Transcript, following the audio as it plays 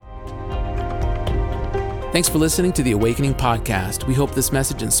Thanks for listening to the Awakening Podcast. We hope this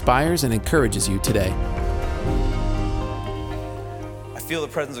message inspires and encourages you today. I feel the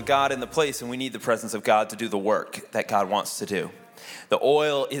presence of God in the place, and we need the presence of God to do the work that God wants to do. The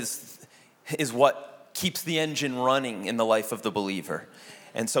oil is what keeps the engine running in the life of the believer.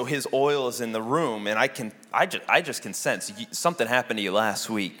 And so his oil is in the room, and I just can sense something happened to you last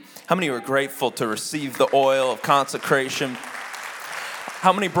week. How many were grateful to receive the oil of consecration?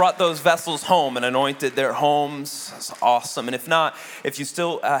 How many brought those vessels home and anointed their homes? That's awesome. And if not, if you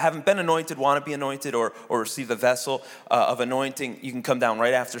still haven't been anointed, want to be anointed, or receive the vessel of anointing, you can come down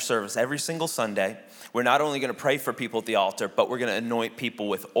right after service every single Sunday. We're not only going to pray for people at the altar, but we're going to anoint people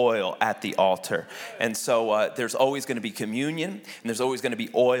with oil at the altar. And so there's always going to be communion, and there's always going to be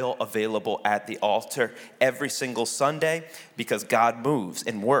oil available at the altar every single Sunday, because God moves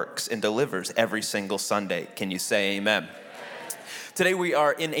and works and delivers every single Sunday. Can you say amen? Today we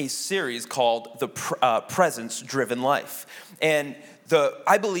are in a series called The Presence-Driven Life. And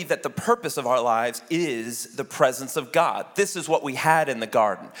I believe that the purpose of our lives is the presence of God. This is what we had in the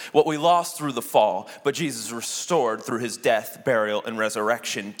garden, what we lost through the fall, but Jesus restored through his death, burial, and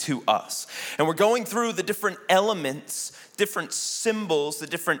resurrection to us. And we're going through the different elements, different symbols, the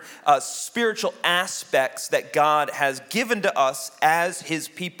different spiritual aspects that God has given to us as his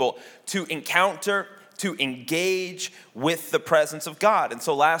people to encounter, to engage with the presence of God. And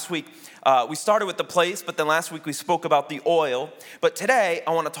so last week, we started with the place, but then last week we spoke about the oil. But today,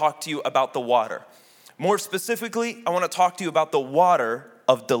 I want to talk to you about the water. More specifically, I want to talk to you about the water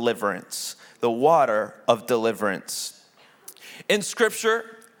of deliverance. The water of deliverance. In Scripture,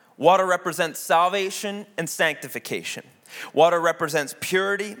 water represents salvation and sanctification. Water represents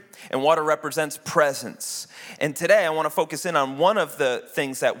purity, and water represents presence. And today I want to focus in on one of the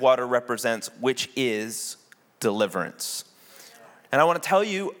things that water represents, which is deliverance. And I want to tell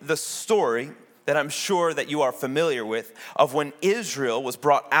you the story that I'm sure that you are familiar with of when Israel was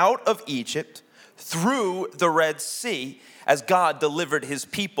brought out of Egypt through the Red Sea as God delivered his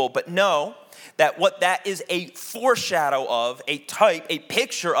people. But know that what that is a foreshadow of, a type, a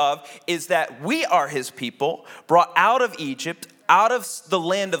picture of, is that we are his people, brought out of Egypt, out of the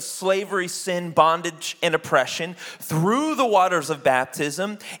land of slavery, sin, bondage, and oppression, through the waters of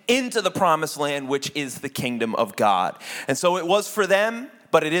baptism, into the promised land, which is the kingdom of God. And so it was for them,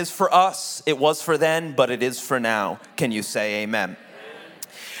 but it is for us. It was for then, but it is for now. Can you say amen?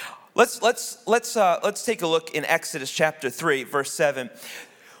 Let's take a look in Exodus chapter 3, verse 7.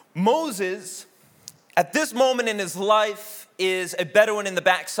 Moses, at this moment in his life, is a Bedouin in the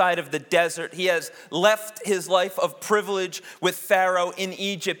backside of the desert. He has left his life of privilege with Pharaoh in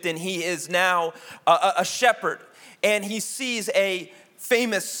Egypt, and he is now a shepherd. And he sees a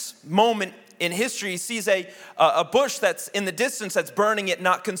famous moment in history. He sees a bush that's in the distance that's burning it,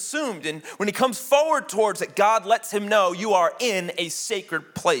 not consumed. And when he comes forward towards it, God lets him know you are in a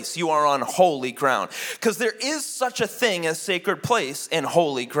sacred place. You are on holy ground. Because there is such a thing as sacred place and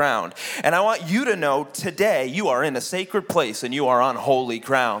holy ground. And I want you to know today you are in a sacred place and you are on holy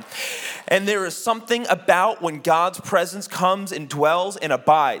ground. And there is something about when God's presence comes and dwells and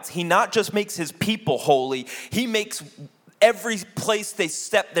abides. He not just makes his people holy, he makes every place they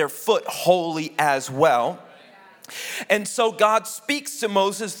step their foot holy as well. And so God speaks to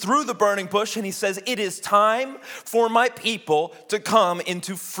Moses through the burning bush, and he says, it is time for my people to come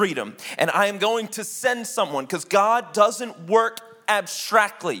into freedom. And I am going to send someone, because God doesn't work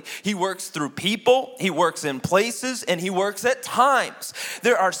abstractly. He works through people, he works in places, and he works at times.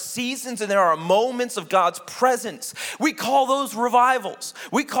 There are seasons and there are moments of God's presence. We call those revivals.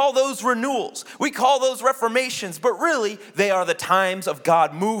 We call those renewals. We call those reformations, but really they are the times of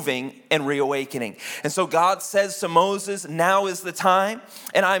God moving and reawakening. And so God says to Moses, now is the time,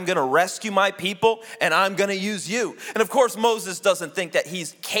 and I'm going to rescue my people, and I'm going to use you. And of course, Moses doesn't think that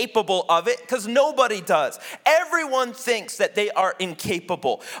he's capable of it, because nobody does. Everyone thinks that they are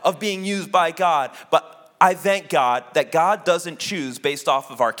incapable of being used by God, but I thank God that God doesn't choose based off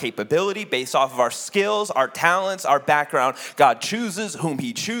of our capability, based off of our skills, our talents, our background. God chooses whom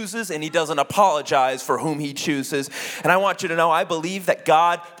he chooses, and he doesn't apologize for whom he chooses. And I want you to know, I believe that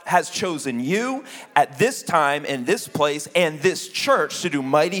God has chosen you at this time, in this place, and this church to do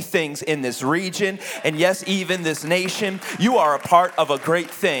mighty things in this region, and yes, even this nation. You are a part of a great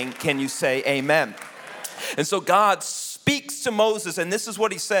thing. Can you say amen? And so God speaks to Moses, and this is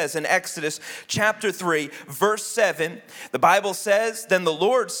what he says in Exodus chapter 3, verse 7. The Bible says, then the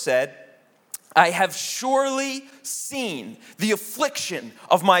Lord said, I have surely seen the affliction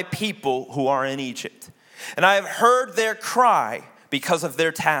of my people who are in Egypt, and I have heard their cry because of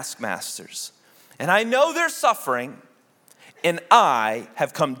their taskmasters. And I know their suffering, and I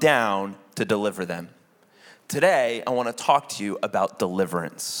have come down to deliver them. Today, I want to talk to you about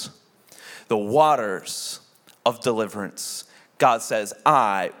deliverance. The waters of deliverance. God says,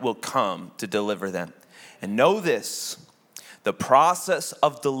 I will come to deliver them. And know this, the process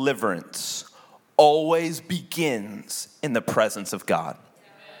of deliverance always begins in the presence of God.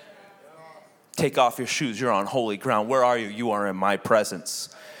 Take off your shoes, you're on holy ground. Where are you? You are in my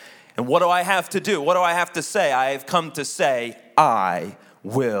presence. And what do I have to do? What do I have to say? I have come to say, I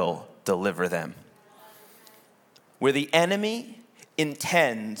will deliver them. Where the enemy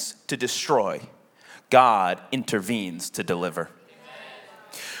intends to destroy, God intervenes to deliver.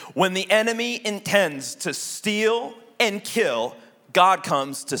 When the enemy intends to steal and kill, God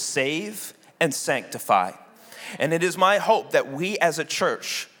comes to save and sanctify. And it is my hope that we as a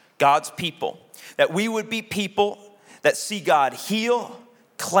church, God's people, that we would be people that see God heal,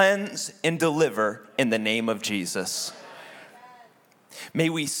 cleanse, and deliver in the name of Jesus. May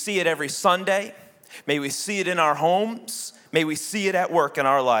we see it every Sunday. May we see it in our homes. May we see it at work in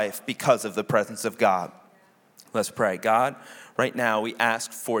our life because of the presence of God. Let's pray. God, right now we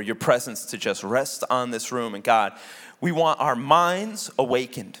ask for your presence to just rest on this room. And God, we want our minds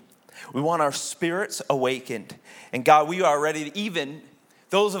awakened. We want our spirits awakened. And God, we are ready to, even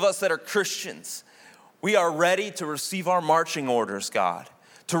those of us that are Christians, we are ready to receive our marching orders, God,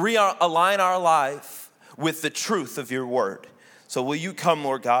 to realign our life with the truth of your word. So will you come,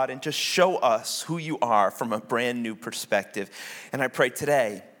 Lord God, and just show us who you are from a brand new perspective. And I pray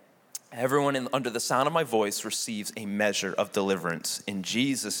today, everyone under the sound of my voice receives a measure of deliverance. In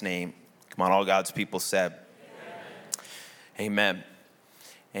Jesus' name, come on, all God's people said, amen.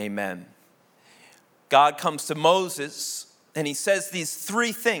 Amen. God comes to Moses and he says these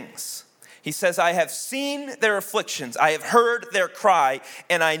three things. He says, I have seen their afflictions, I have heard their cry,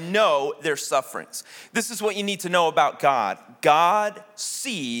 and I know their sufferings. This is what you need to know about God. God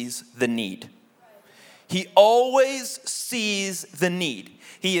sees the need. He always sees the need.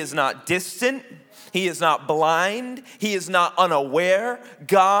 He is not distant. He is not blind. He is not unaware.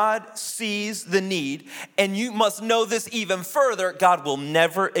 God sees the need. And you must know this even further. God will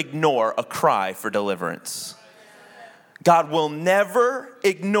never ignore a cry for deliverance. God will never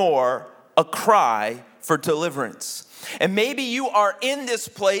ignore a cry for deliverance. And maybe you are in this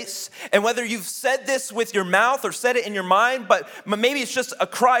place, and whether you've said this with your mouth or said it in your mind, but maybe it's just a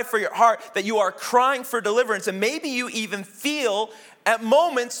cry for your heart that you are crying for deliverance. And maybe you even feel at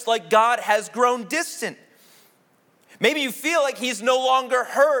moments like God has grown distant. Maybe you feel like he's no longer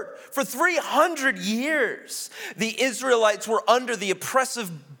heard. For 300 years, the Israelites were under the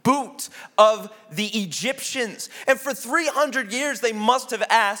oppressive boot of the Egyptians. And for 300 years, they must have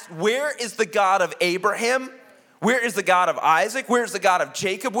asked, where is the God of Abraham? Where is the God of Isaac? Where's the God of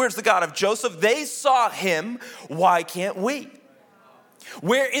Jacob? Where's the God of Joseph? They saw him. Why can't we?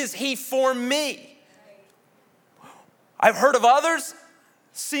 Where is he for me? I've heard of others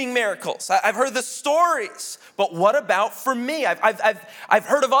seeing miracles. I've heard the stories, but what about for me? I've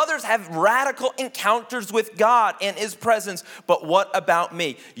heard of others have radical encounters with God and his presence, but what about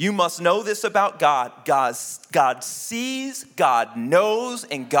me? You must know this about God. God sees, God knows,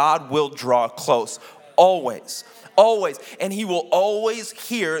 and God will draw close. Always. Always. And he will always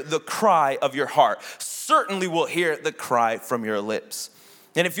hear the cry of your heart. Certainly will hear the cry from your lips.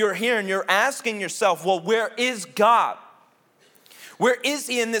 And if you're here and you're asking yourself, well, where is God? Where is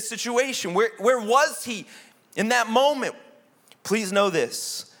he in this situation? Where was he in that moment? Please know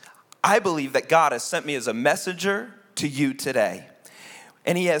this. I believe that God has sent me as a messenger to you today.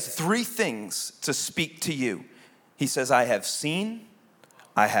 And he has three things to speak to you. He says, I have seen,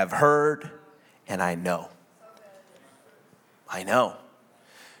 I have heard, and I know. I know.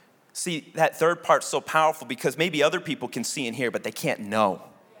 See, that third part's so powerful because maybe other people can see and hear, but they can't know.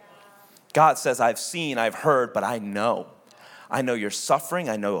 God says, I've seen, I've heard, but I know. I know your suffering.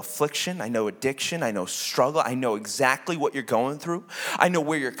 I know affliction. I know addiction. I know struggle. I know exactly what you're going through. I know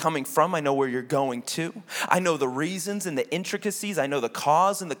where you're coming from. I know where you're going to. I know the reasons and the intricacies. I know the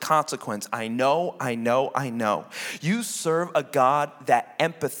cause and the consequence. I know. You serve a God that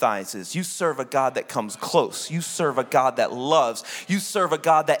empathizes. You serve a God that comes close. You serve a God that loves. You serve a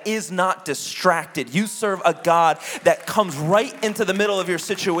God that is not distracted. You serve a God that comes right into the middle of your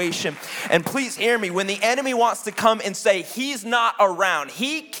situation. And please hear me. When the enemy wants to come and say, he's not around,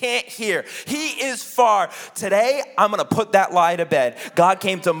 he can't hear, he is far, today I'm going to put that lie to bed. God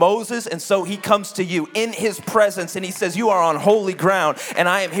came to Moses, and so he comes to you in his presence, and he says, you are on holy ground, and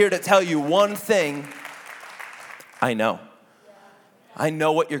I am here to tell you one thing. I know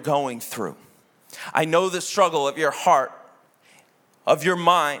what you're going through. I know the struggle of your heart, of your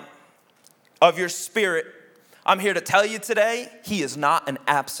mind, of your spirit. I'm here to tell you today, he is not an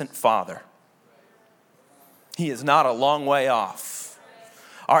absent father. He is not a long way off.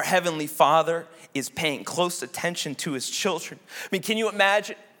 Our Heavenly Father is paying close attention to his children. I mean, can you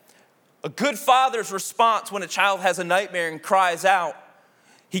imagine a good father's response when a child has a nightmare and cries out?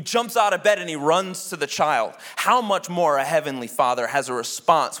 He jumps out of bed and he runs to the child. How much more a Heavenly Father has a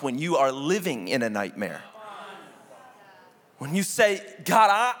response when you are living in a nightmare? When you say,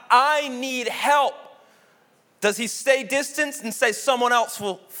 God, I need help. Does he stay distant and say someone else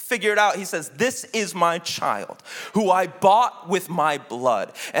will figure it out? He says, this is my child who I bought with my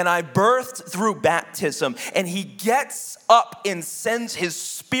blood and I birthed through baptism. And he gets up and sends his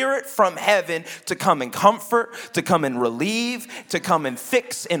Spirit from heaven to come and comfort, to come and relieve, to come and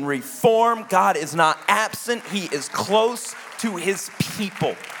fix and reform. God is not absent. He is close to his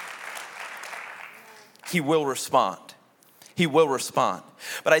people. He will respond. He will respond.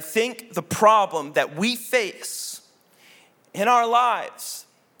 But I think the problem that we face in our lives,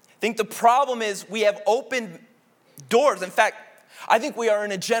 I think the problem is we have opened doors. In fact, I think we are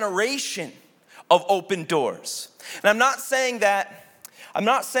in a generation of open doors. And I'm not saying that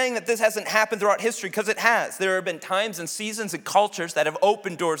this hasn't happened throughout history, because it has. There have been times and seasons and cultures that have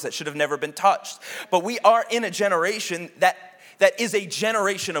opened doors that should have never been touched. But we are in a generation that is a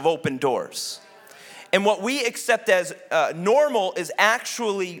generation of open doors. And what we accept as normal is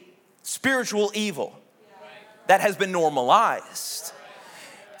actually spiritual evil that has been normalized.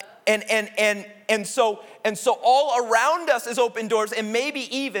 And so all around us is open doors, and maybe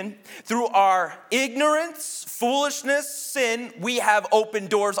even through our ignorance, foolishness, sin, we have opened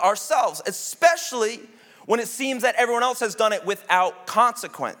doors ourselves, especially when it seems that everyone else has done it without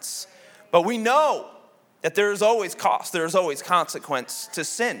consequence. But we know that there is always cost, there is always consequence to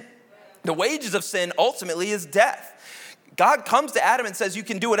sin. The wages of sin ultimately is death. God comes to Adam and says, you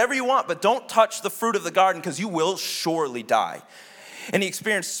can do whatever you want, but don't touch the fruit of the garden because you will surely die. And he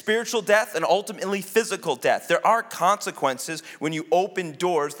experienced spiritual death and ultimately physical death. There are consequences when you open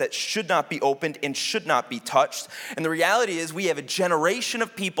doors that should not be opened and should not be touched. And the reality is we have a generation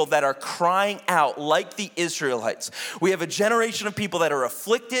of people that are crying out like the Israelites. We have a generation of people that are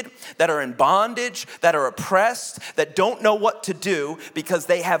afflicted, that are in bondage, that are oppressed, that don't know what to do because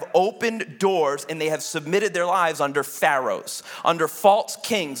they have opened doors and they have submitted their lives under pharaohs, under false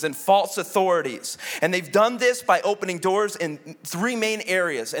kings and false authorities. And they've done this by opening doors in three main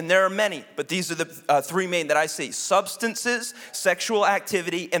areas, and there are many, but these are the three main that I see: substances, sexual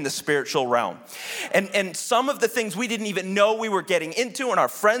activity, and the spiritual realm. And some of the things we didn't even know we were getting into, and our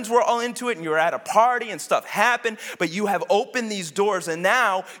friends were all into it, and you were at a party and stuff happened, but you have opened these doors, and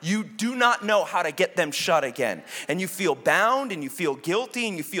now you do not know how to get them shut again. And you feel bound, and you feel guilty,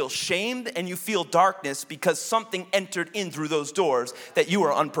 and you feel shamed, and you feel darkness because something entered in through those doors that you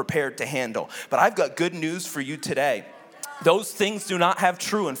are unprepared to handle. But I've got good news for you today. Those things do not have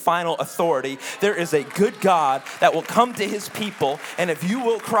true and final authority. There is a good God that will come to his people, and if you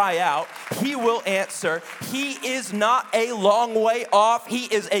will cry out, he will answer. He is not a long way off. He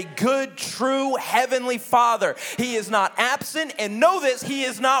is a good, true, heavenly Father. He is not absent, and know this, he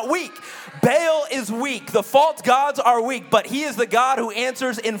is not weak. Baal is weak. The false gods are weak, but he is the God who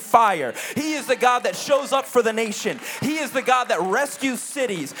answers in fire. He is the God that shows up for the nation. He is the God that rescues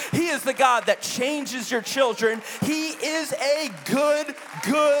cities. He is the God that changes your children. He is a good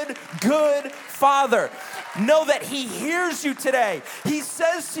Father. Know that he hears you today. He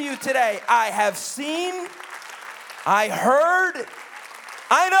says to you today, I have seen, I heard,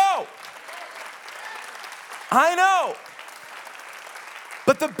 I know.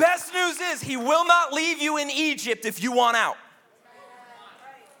 But the best news is he will not leave you in Egypt if you want out.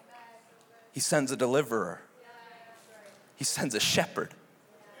 He sends a deliverer. He sends a shepherd.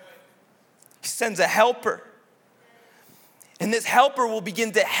 He sends a helper. And this helper will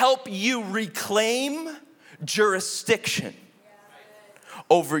begin to help you reclaim jurisdiction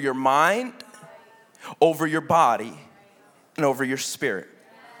over your mind, over your body, and over your spirit.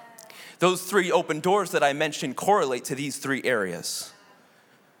 Those three open doors that I mentioned correlate to these three areas.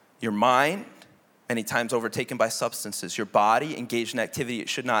 Your mind, many times overtaken by substances. Your body, engaged in activity it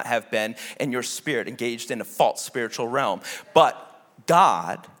should not have been. And your spirit, engaged in a false spiritual realm. But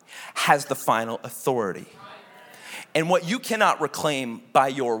God has the final authority. And what you cannot reclaim by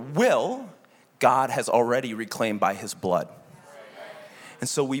your will, God has already reclaimed by his blood. And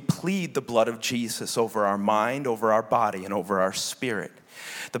so we plead the blood of Jesus over our mind, over our body, and over our spirit.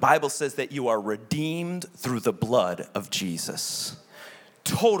 The Bible says that you are redeemed through the blood of Jesus.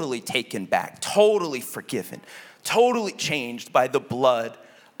 Totally taken back, totally forgiven, totally changed by the blood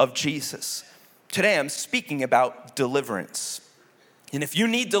of Jesus. Today I'm speaking about deliverance. And if you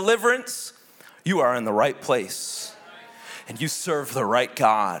need deliverance, you are in the right place. And you serve the right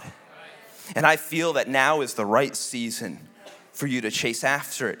God. And I feel that now is the right season for you to chase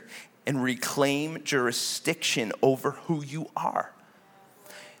after it and reclaim jurisdiction over who you are.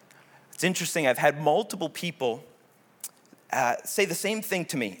 It's interesting, I've had multiple people say the same thing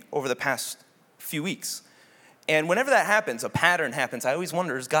to me over the past few weeks. And whenever that happens, a pattern happens, I always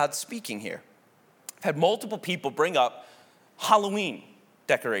wonder, is God speaking here? I've had multiple people bring up Halloween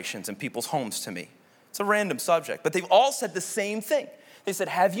decorations in people's homes to me. It's a random subject, but they've all said the same thing. They said,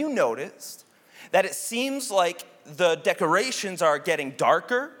 have you noticed that it seems like the decorations are getting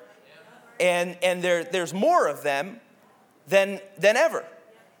darker and there's more of them than ever?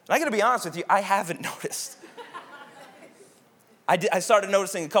 And I gotta be honest with you, I haven't noticed. I started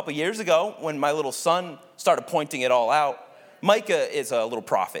noticing a couple years ago when my little son started pointing it all out. Micah is a little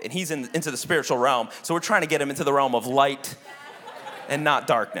prophet, and he's into the spiritual realm, so we're trying to get him into the realm of light and not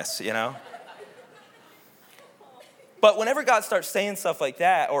darkness, you know? But whenever God starts saying stuff like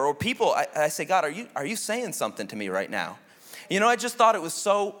that, or people, I say, God, are you saying something to me right now? You know, I just thought it was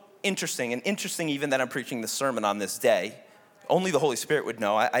so interesting, and interesting even that I'm preaching this sermon on this day. Only the Holy Spirit would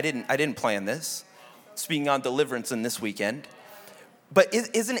know. I didn't plan this. Speaking on deliverance in this weekend. But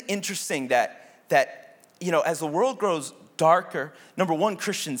isn't it interesting that you know, as the world grows darker, number one,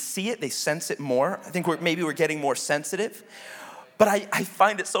 Christians see it, they sense it more. I think we're getting more sensitive. But I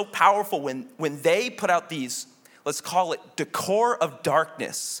find it so powerful when they put out these, let's call it decor of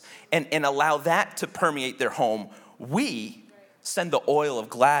darkness, and allow that to permeate their home. We send the oil of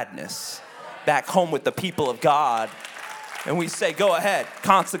gladness back home with the people of God. And we say, go ahead,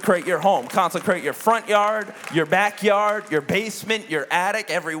 consecrate your home, consecrate your front yard, your backyard, your basement, your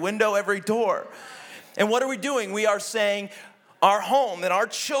attic, every window, every door. And what are we doing? We are saying our home and our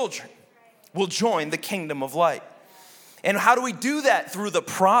children will join the kingdom of light. And how do we do that? Through the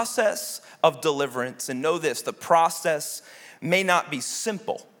process of deliverance. And know this, the process may not be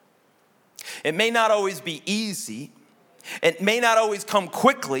simple. It may not always be easy. It may not always come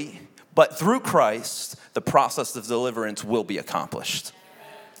quickly, but through Christ, the process of deliverance will be accomplished.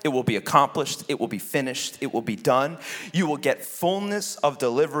 It will be accomplished. It will be finished. It will be done. You will get fullness of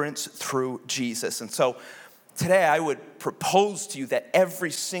deliverance through Jesus. And so today I would propose to you that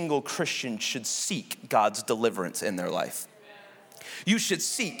every single Christian should seek God's deliverance in their life. You should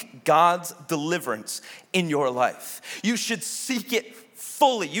seek God's deliverance in your life. You should seek it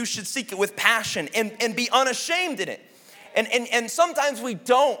fully. You should seek it with passion and be unashamed in it. And sometimes we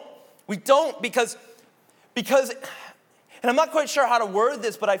don't. We don't because, and I'm not quite sure how to word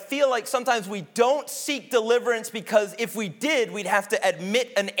this, but I feel like sometimes we don't seek deliverance because if we did, we'd have to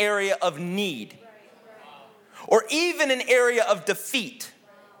admit an area of need. Or even an area of defeat,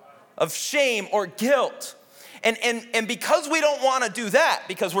 of shame or guilt. And because we don't want to do that,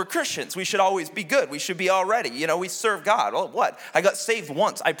 because we're Christians, we should always be good. We should be all ready. You know, we serve God. Oh, what? I got saved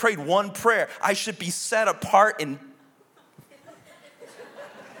once. I prayed one prayer. I should be set apart and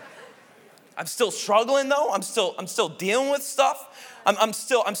I'm still struggling though. I'm still dealing with stuff. I'm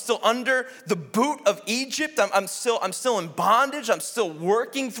still under the boot of Egypt. I'm still in bondage. I'm still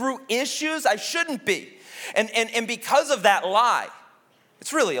working through issues. I shouldn't be. And because of that lie,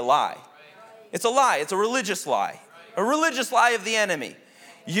 it's really a lie. It's a lie. It's a religious lie. A religious lie of the enemy.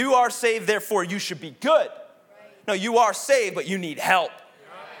 You are saved, therefore you should be good. No, you are saved, but you need help.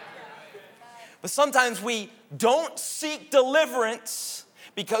 But sometimes we don't seek deliverance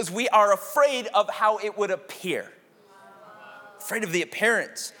because we are afraid of how it would appear. Afraid of the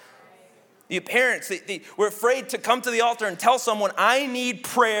appearance. The appearance. We're afraid to come to the altar and tell someone, I need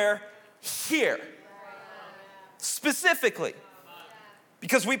prayer here. Specifically.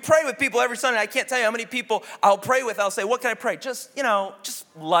 Because we pray with people every Sunday. I can't tell you how many people I'll pray with. I'll say, what can I pray? Just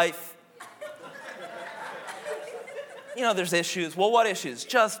life. There's issues. Well, what issues?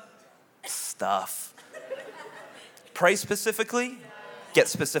 Just stuff. Pray specifically. Get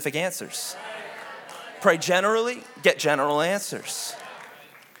specific answers. Pray generally, get general answers.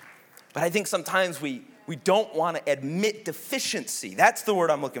 But I think sometimes we don't want to admit deficiency. That's the word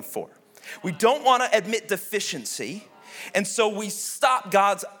I'm looking for. We don't want to admit deficiency, and so we stop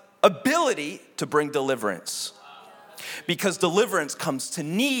God's ability to bring deliverance. Because deliverance comes to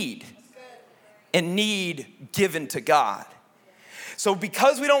need, and need given to God. So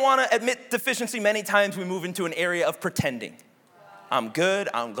because we don't want to admit deficiency, many times we move into an area of pretending. I'm good,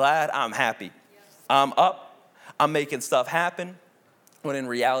 I'm glad, I'm happy. I'm up, I'm making stuff happen, when in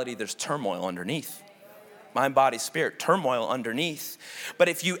reality there's turmoil underneath. Mind, body, spirit, turmoil underneath. But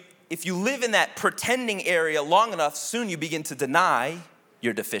if you live in that pretending area long enough, soon you begin to deny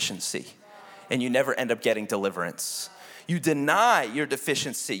your deficiency, and you never end up getting deliverance. You deny your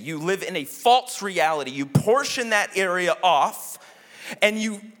deficiency. You live in a false reality. You portion that area off, and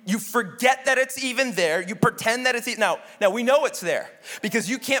you You forget that it's even there. You pretend that it's now we know it's there because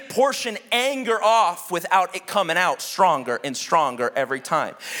you can't portion anger off without it coming out stronger and stronger every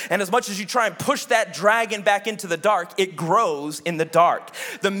time. And as much as you try and push that dragon back into the dark, it grows in the dark.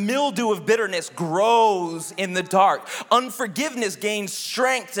 The mildew of bitterness grows in the dark. Unforgiveness gains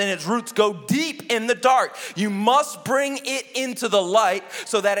strength and its roots go deep in the dark. You must bring it into the light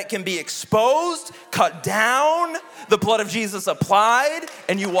so that it can be exposed, cut down, the blood of Jesus applied,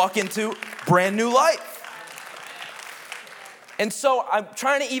 and you walk into brand new life. And so I'm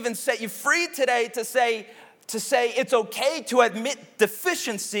trying to even set you free today to say it's okay to admit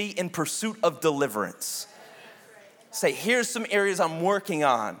deficiency in pursuit of deliverance. Say, here's some areas I'm working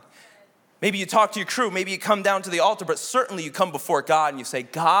on. Maybe you talk to your crew, maybe you come down to the altar, but certainly you come before God and you say,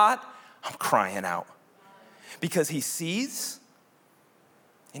 God, I'm crying out. Because he sees,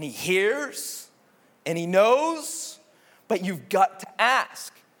 and he hears, and he knows, but you've got to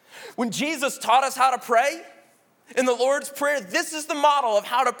ask. When Jesus taught us how to pray in the Lord's Prayer, this is the model of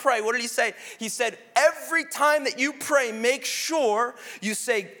how to pray. What did he say? He said, every time that you pray, make sure you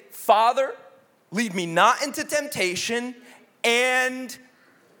say, Father, lead me not into temptation, and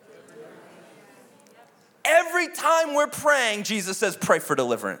every time we're praying, Jesus says, pray for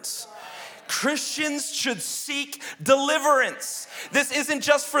deliverance. Christians should seek deliverance. This isn't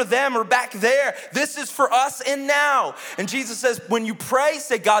just for them or back there. This is for us and now. And Jesus says, when you pray,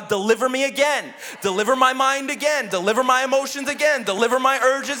 say, God, deliver me again. Deliver my mind again. Deliver my emotions again. Deliver my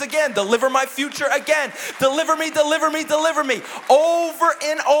urges again. Deliver my future again. Deliver me, deliver me, deliver me. Over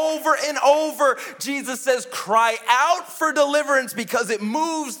and over and over, Jesus says, cry out for deliverance because it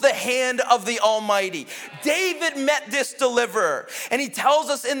moves the hand of the Almighty. David met this deliverer. And he tells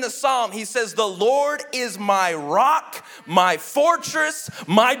us in the Psalm, he says, the Lord is my rock, my fortress,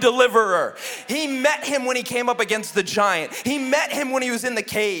 my deliverer. He met him when he came up against the giant. He met him when he was in the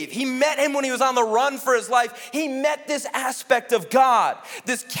cave. He met him when he was on the run for his life. He met this aspect of God,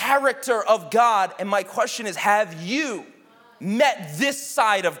 this character of God. And my question is, have you met this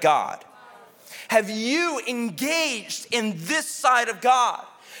side of God? Have you engaged in this side of God?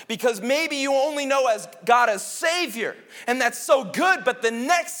 Because maybe you only know as God as Savior, and that's so good, but the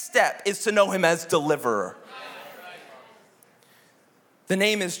next step is to know him as deliverer. The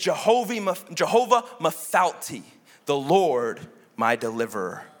name is Jehovah Mephalti, the Lord my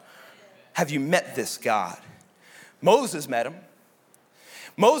deliverer. Have you met this God? Moses met him.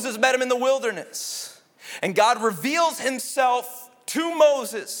 Moses met him in the wilderness. And God reveals himself to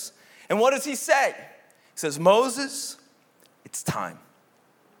Moses. And what does he say? He says, Moses, it's time.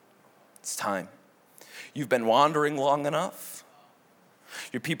 It's time. You've been wandering long enough.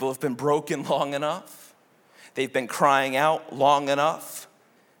 Your people have been broken long enough. They've been crying out long enough.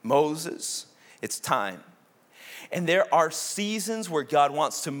 Moses, it's time. And there are seasons where God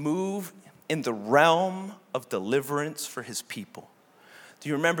wants to move in the realm of deliverance for his people. Do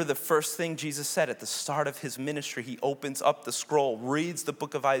you remember the first thing Jesus said at the start of his ministry? He opens up the scroll, reads the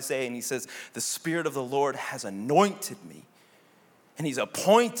book of Isaiah, and he says, the Spirit of the Lord has anointed me, and he's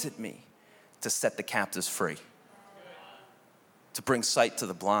appointed me to set the captives free, to bring sight to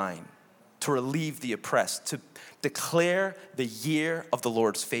the blind, to relieve the oppressed, to declare the year of the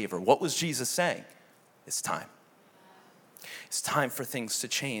Lord's favor. What was Jesus saying? It's time. It's time for things to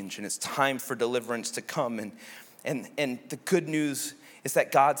change, and it's time for deliverance to come. And the good news is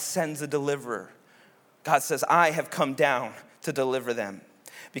that God sends a deliverer. God says, I have come down to deliver them.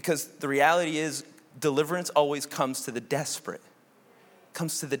 Because the reality is, deliverance always comes to the desperate.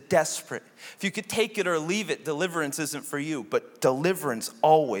 Comes to the desperate. If you could take it or leave it, deliverance isn't for you, but deliverance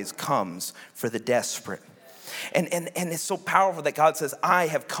always comes for the desperate. And it's so powerful that God says, I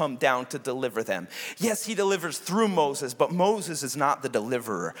have come down to deliver them. Yes, he delivers through Moses, but Moses is not the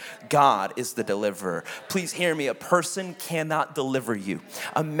deliverer. God is the deliverer. Please hear me. A person cannot deliver you.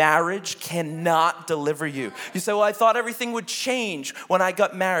 A marriage cannot deliver you. You say, well, I thought everything would change when I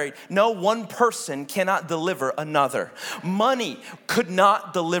got married. No, one person cannot deliver another. Money could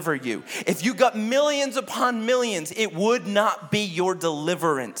not deliver you. If you got millions upon millions, it would not be your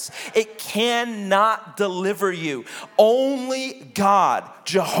deliverance. It cannot deliver you. Only God,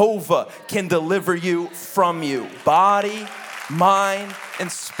 Jehovah, can deliver you from you. Body, mind, and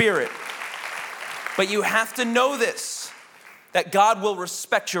spirit. But you have to know this, that God will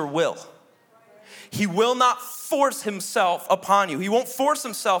respect your will. He will not force himself upon you. He won't force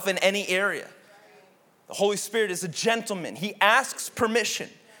himself in any area. The Holy Spirit is a gentleman. He asks permission.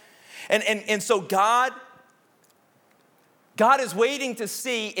 And so God is waiting to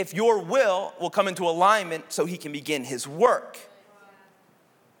see if your will come into alignment so he can begin his work.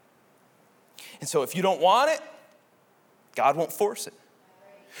 And so if you don't want it, God won't force it.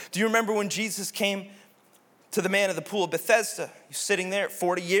 Do you remember when Jesus came to the man at the pool of Bethesda? He was sitting there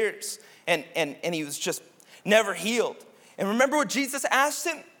 40 years and he was just never healed. And remember what Jesus asked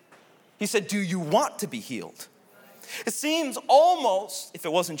him? He said, do you want to be healed? It seems almost, if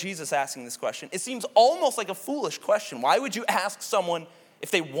it wasn't Jesus asking this question, it seems almost like a foolish question. Why would you ask someone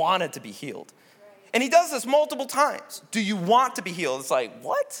if they wanted to be healed? And he does this multiple times. Do you want to be healed? It's like,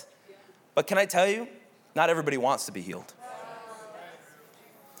 what? But can I tell you, not everybody wants to be healed.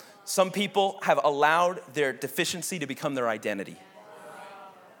 Some people have allowed their deficiency to become their identity.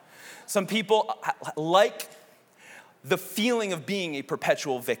 Some people like the feeling of being a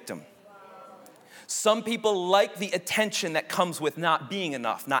perpetual victim. Some people like the attention that comes with not being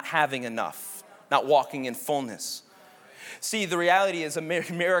enough, not having enough, not walking in fullness. See, the reality is a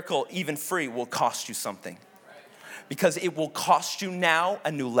miracle, even free, will cost you something. Because it will cost you now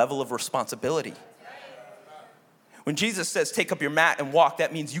a new level of responsibility. When Jesus says, take up your mat and walk,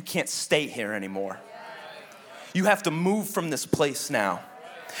 that means you can't stay here anymore. You have to move from this place now.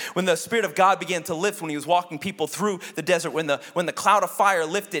 When the Spirit of God began to lift, when he was walking people through the desert, when the cloud of fire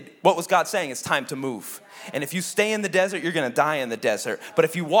lifted, what was God saying? It's time to move. And if you stay in the desert, you're going to die in the desert. But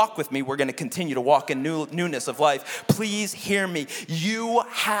if you walk with me, we're going to continue to walk in newness of life. Please hear me. You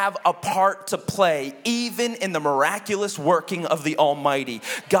have a part to play, even in the miraculous working of the Almighty.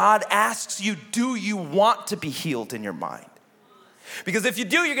 God asks you, do you want to be healed in your mind? Because if you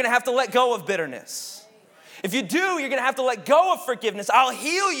do, you're going to have to let go of bitterness. If you do, you're going to have to let go of forgiveness. I'll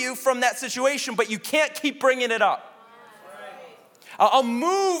heal you from that situation, but you can't keep bringing it up. I'll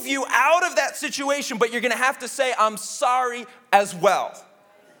move you out of that situation, but you're going to have to say, I'm sorry as well.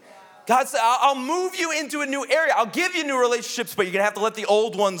 God said, I'll move you into a new area. I'll give you new relationships, but you're going to have to let the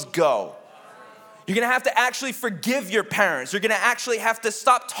old ones go. You're going to have to actually forgive your parents. You're going to actually have to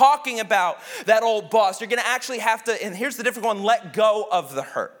stop talking about that old boss. You're going to actually have to, and here's the different one, let go of the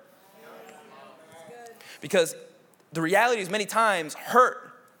hurt. Because the reality is many times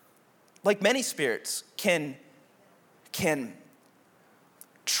hurt, like many spirits, can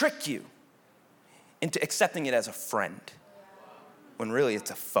trick you into accepting it as a friend when really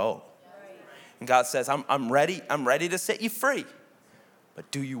it's a foe. And God says, I'm ready to set you free, but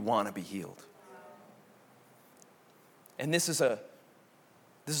do you want to be healed? And this is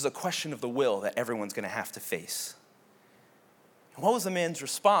a question of the will that everyone's going to have to face. And what was the man's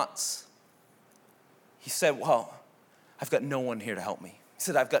response? He said, well, I've got no one here to help me. He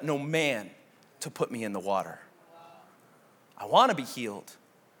said, I've got no man to put me in the water. I want to be healed,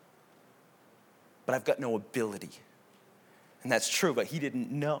 but I've got no ability. And that's true, but he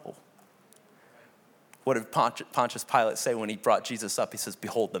didn't know. What did Pontius Pilate say when he brought Jesus up? He says,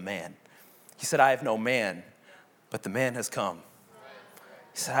 behold the man. He said, I have no man, but the man has come.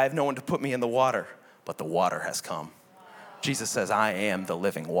 He said, I have no one to put me in the water, but the water has come. Jesus says, I am the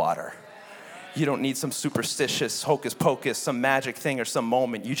living water. You don't need some superstitious hocus pocus, some magic thing or some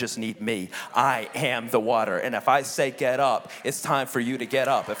moment. You just need me. I am the water. And if I say get up, it's time for you to get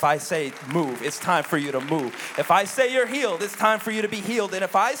up. If I say move, it's time for you to move. If I say you're healed, it's time for you to be healed. And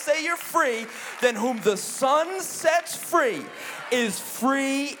if I say you're free, then whom the Son sets free is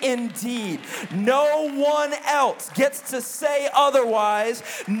free indeed. No one else gets to say otherwise.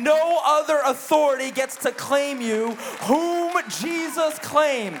 No other authority gets to claim you. Whom Jesus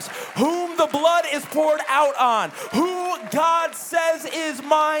claims, whom the blood is poured out on, who God says is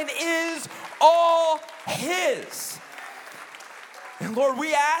mine is all his. And Lord,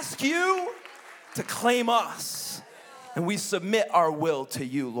 we ask you to claim us, and we submit our will to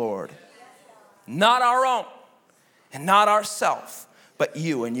you, Lord. Not our own, and not ourselves, but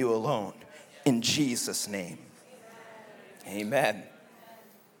you and you alone. In Jesus' name. Amen.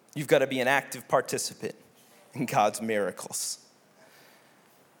 You've got to be an active participant in God's miracles.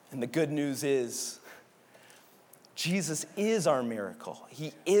 And the good news is, Jesus is our miracle.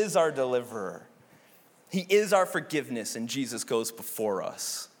 He is our deliverer. He is our forgiveness, and Jesus goes before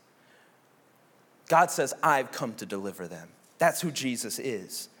us. God says, I've come to deliver them. That's who Jesus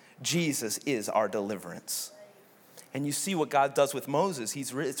is. Jesus is our deliverance. And you see what God does with Moses.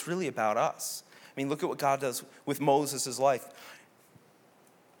 It's really about us. I mean, look at what God does with Moses' life.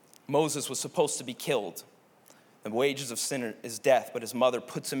 Moses was supposed to be killed. The wages of sin is death, but his mother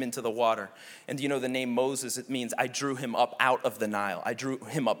puts him into the water. And do you know the name Moses? It means I drew him up out of the Nile. I drew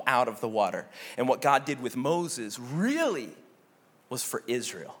him up out of the water. And what God did with Moses really was for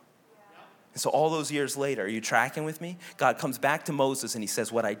Israel. And so all those years later, are you tracking with me? God comes back to Moses and he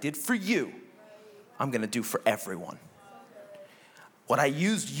says, what I did for you, I'm going to do for everyone. What I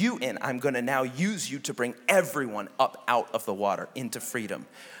used you in, I'm going to now use you to bring everyone up out of the water into freedom.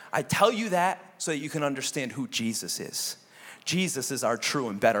 I tell you that so that you can understand who Jesus is. Jesus is our true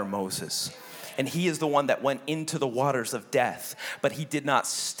and better Moses. And he is the one that went into the waters of death, but he did not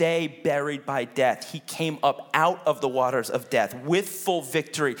stay buried by death. He came up out of the waters of death with full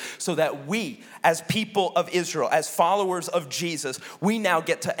victory, so that we, as people of Israel, as followers of Jesus, we now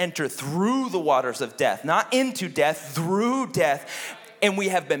get to enter through the waters of death, not into death, through death. And we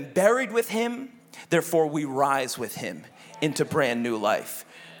have been buried with him, therefore we rise with him into brand new life.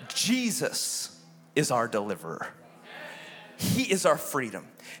 Jesus is our deliverer. He is our freedom.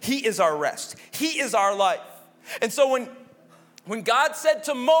 He is our rest. He is our life. And so when God said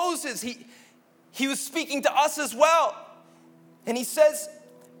to Moses, he was speaking to us as well. And he says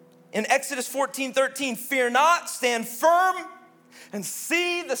in Exodus 14:13, fear not, stand firm and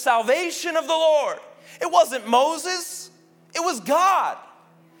see the salvation of the Lord. It wasn't Moses, it was God.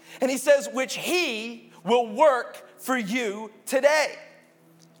 And he says, which he will work for you today.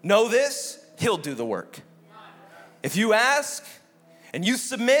 Know this, he'll do the work. If you ask and you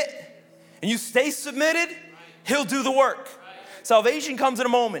submit and you stay submitted, he'll do the work. Salvation comes in a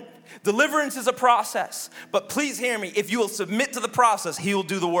moment. Deliverance is a process. But please hear me, if you will submit to the process, he will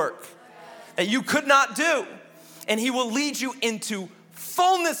do the work that you could not do. And he will lead you into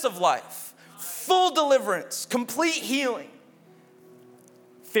fullness of life, full deliverance, complete healing.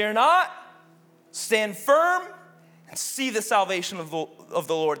 Fear not, stand firm, and see the salvation of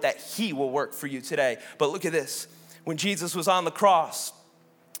the Lord that he will work for you today. But look at this. When Jesus was on the cross,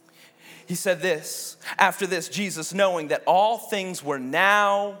 he said this, after this, Jesus, knowing that all things were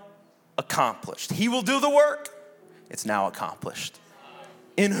now accomplished. He will do the work. It's now accomplished.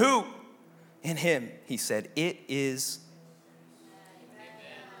 In who? In him. He said, it's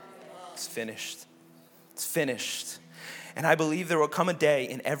finished. It's finished. And I believe there will come a day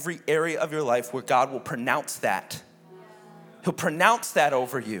in every area of your life where God will pronounce that. He'll pronounce that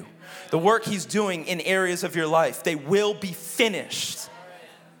over you. The work he's doing in areas of your life, they will be finished.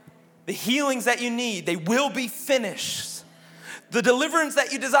 The healings that you need, they will be finished. The deliverance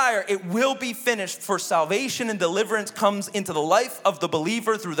that you desire, it will be finished. For salvation and deliverance comes into the life of the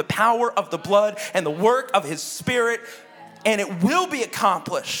believer through the power of the blood and the work of his Spirit. And it will be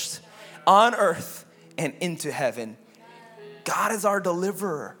accomplished on earth and into heaven. God is our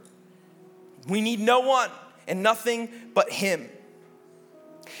deliverer. We need no one and nothing but him.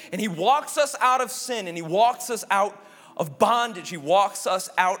 And he walks us out of sin, and he walks us out of bondage. He walks us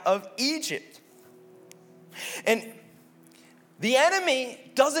out of Egypt. And the enemy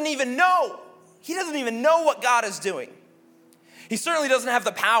doesn't even know. He doesn't even know what God is doing. He certainly doesn't have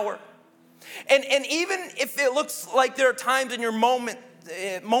the power. And even if it looks like there are times in your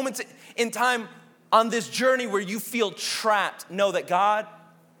moments in time on this journey where you feel trapped, know that God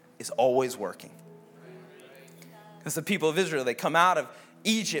is always working. Because the people of Israel, they come out of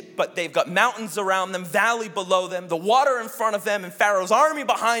Egypt, but they've got mountains around them, valley below them, the water in front of them, and Pharaoh's army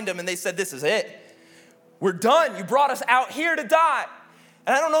behind them, and they said, this is it. We're done. You brought us out here to die.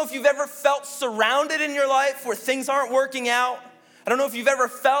 And I don't know if you've ever felt surrounded in your life where things aren't working out. I don't know if you've ever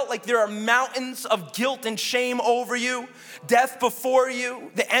felt like there are mountains of guilt and shame over you, death before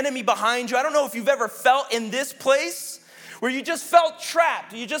you, the enemy behind you. I don't know if you've ever felt in this place where you just felt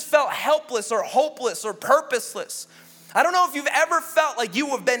trapped, you just felt helpless or hopeless or purposeless. I don't know if you've ever felt like you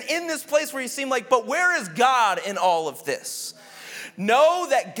have been in this place where you seem like, but where is God in all of this? Know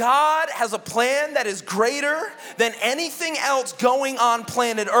that God has a plan that is greater than anything else going on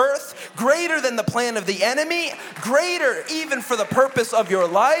planet Earth, greater than the plan of the enemy, greater even for the purpose of your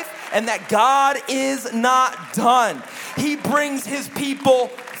life, and that God is not done. He brings his people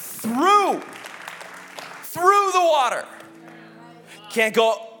through the water. Can't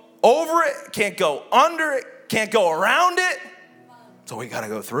go over it, can't go under it, can't go around it, so we gotta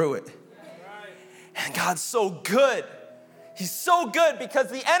go through it. And God's so good. He's so good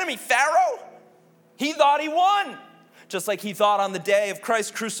because the enemy, Pharaoh, he thought he won. Just like he thought on the day of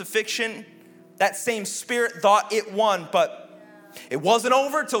Christ's crucifixion, that same spirit thought it won, but it wasn't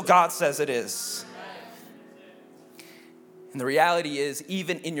over till God says it is. And the reality is,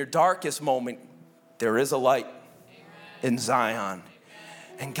 even in your darkest moment, there is a light in Zion.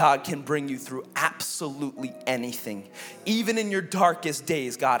 And God can bring you through absolutely anything. Even in your darkest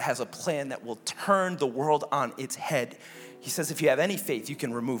days, God has a plan that will turn the world on its head. He says if you have any faith, you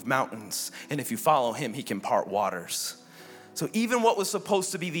can remove mountains. And if you follow him, he can part waters. So even what was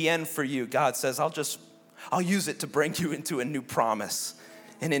supposed to be the end for you, God says, I'll use it to bring you into a new promise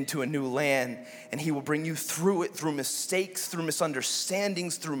and into a new land. And he will bring you through it, through mistakes, through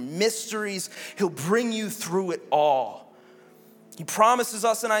misunderstandings, through mysteries. He'll bring you through it all. He promises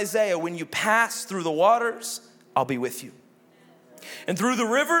us in Isaiah, when you pass through the waters, I'll be with you. And through the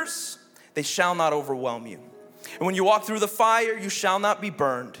rivers, they shall not overwhelm you. And when you walk through the fire, you shall not be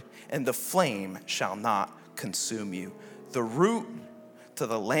burned, and the flame shall not consume you. The route to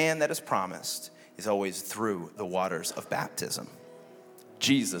the land that is promised is always through the waters of baptism.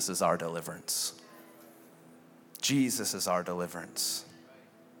 Jesus is our deliverance. Jesus is our deliverance.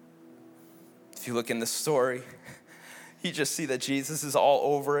 If you look in the story, you just see that Jesus is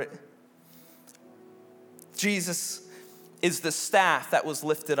all over it. Jesus is the staff that was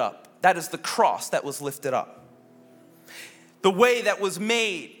lifted up. That is the cross that was lifted up. The way that was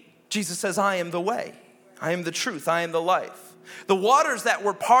made, Jesus says, I am the way. I am the truth. I am the life. The waters that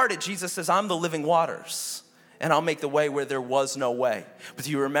were parted, Jesus says, I'm the living waters. And I'll make the way where there was no way. But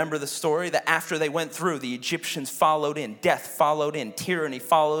do you remember the story that after they went through, the Egyptians followed in, death followed in, tyranny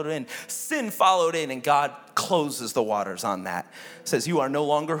followed in, sin followed in, and God closes the waters on that. Says, you are no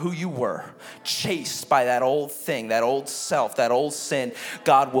longer who you were, chased by that old thing, that old self, that old sin.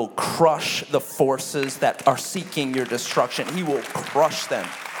 God will crush the forces that are seeking your destruction. He will crush them.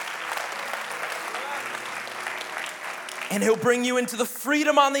 And he'll bring you into the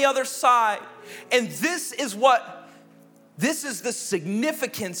freedom on the other side. And this is the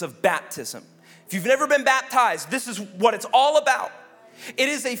significance of baptism. If you've never been baptized, this is what it's all about. It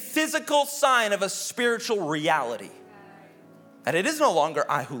is a physical sign of a spiritual reality. And it is no longer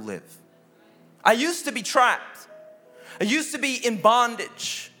I who live. I used to be trapped. I used to be in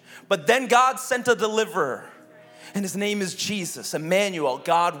bondage. But then God sent a deliverer. And his name is Jesus, Emmanuel,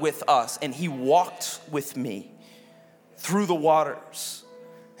 God with us. And he walked with me through the waters.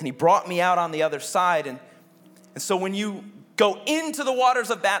 And he brought me out on the other side. And so when you go into the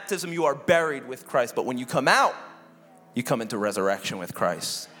waters of baptism, you are buried with Christ. But when you come out, you come into resurrection with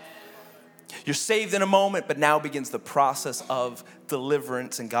Christ. You're saved in a moment, but now begins the process of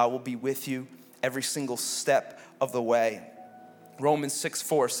deliverance. And God will be with you every single step of the way. Romans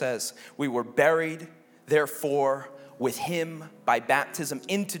 6:4 says, we were buried, therefore, with him by baptism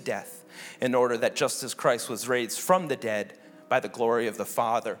into death, in order that just as Christ was raised from the dead by the glory of the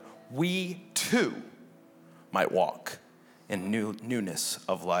Father, we too might walk in newness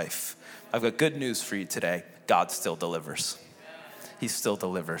of life. I've got good news for you today. God still delivers. He still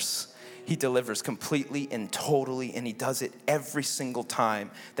delivers. He delivers completely and totally, and he does it every single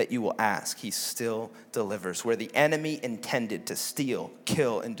time that you will ask. He still delivers. Where the enemy intended to steal,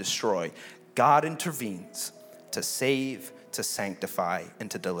 kill, and destroy, God intervenes to save, to sanctify,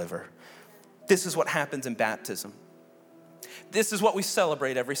 and to deliver. This is what happens in baptism. This is what we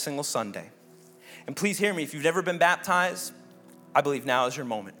celebrate every single Sunday. And please hear me, if you've never been baptized, I believe now is your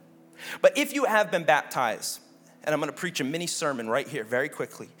moment. But if you have been baptized, and I'm going to preach a mini sermon right here very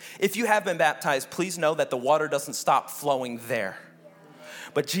quickly. If you have been baptized, please know that the water doesn't stop flowing there.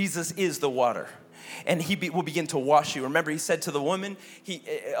 But Jesus is the water. And he will begin to wash you. Remember, he said to the woman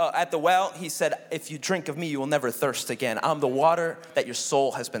at the well, he said, if you drink of me, you will never thirst again. I'm the water that your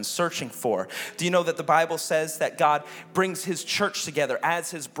soul has been searching for. Do you know that the Bible says that God brings his church together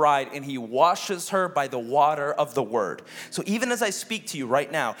as his bride, and he washes her by the water of the word? So even as I speak to you right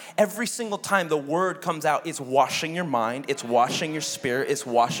now, every single time the word comes out, it's washing your mind, it's washing your spirit, it's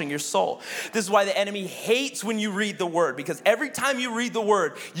washing your soul. This is why the enemy hates when you read the word, because every time you read the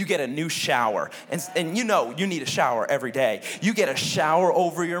word, you get a new shower. And you know you need a shower every day. You get a shower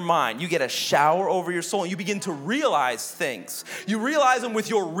over your mind. You get a shower over your soul. And you begin to realize things. You realize them with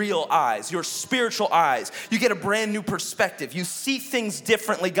your real eyes, your spiritual eyes. You get a brand new perspective. You see things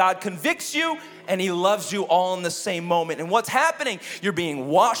differently. God convicts you, and he loves you all in the same moment. And what's happening? You're being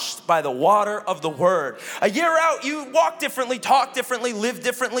washed by the water of the word. A year out, you walk differently, talk differently, live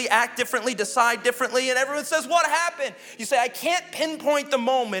differently, act differently, decide differently, and everyone says, what happened? You say, I can't pinpoint the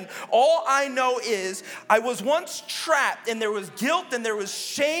moment. All I know is I was once trapped, and there was guilt, and there was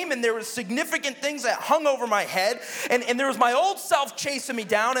shame, and there was significant things that hung over my head, and there was my old self chasing me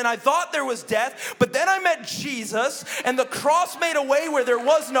down, and I thought there was death, but then I met Jesus, and the cross made a way where there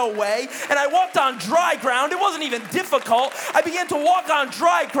was no way, and I walked on dry ground. It wasn't even difficult. I began to walk on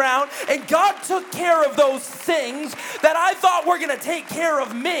dry ground, and God took care of those things that I thought were going to take care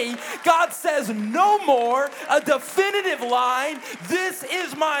of me. God says, no more, a definitive line. This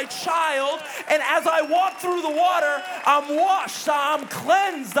is my child, and as I walk through the water, I'm washed, I'm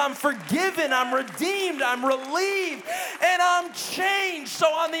cleansed, I'm forgiven, I'm redeemed, I'm relieved, and I'm changed. So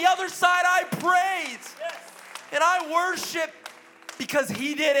on the other side, I praise, and I worship because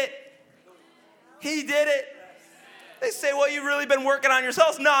he did it. He did it. They say, well, you've really been working on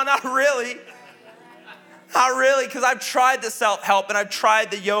yourselves. No, not really. Not really, because I've tried the self-help, and I've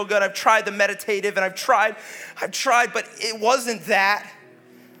tried the yoga, and I've tried the meditative, and I've tried, but it wasn't that.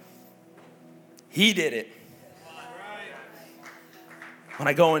 He did it. When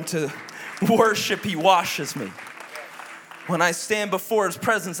I go into worship, he washes me. When I stand before his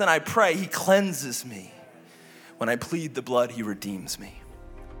presence and I pray, he cleanses me. When I plead the blood, he redeems me.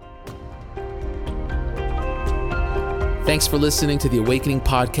 Thanks for listening to the Awakening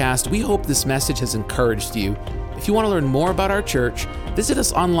Podcast. We hope this message has encouraged you. If you want to learn more about our church, visit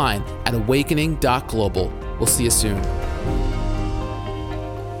us online at awakening.global. We'll see you soon.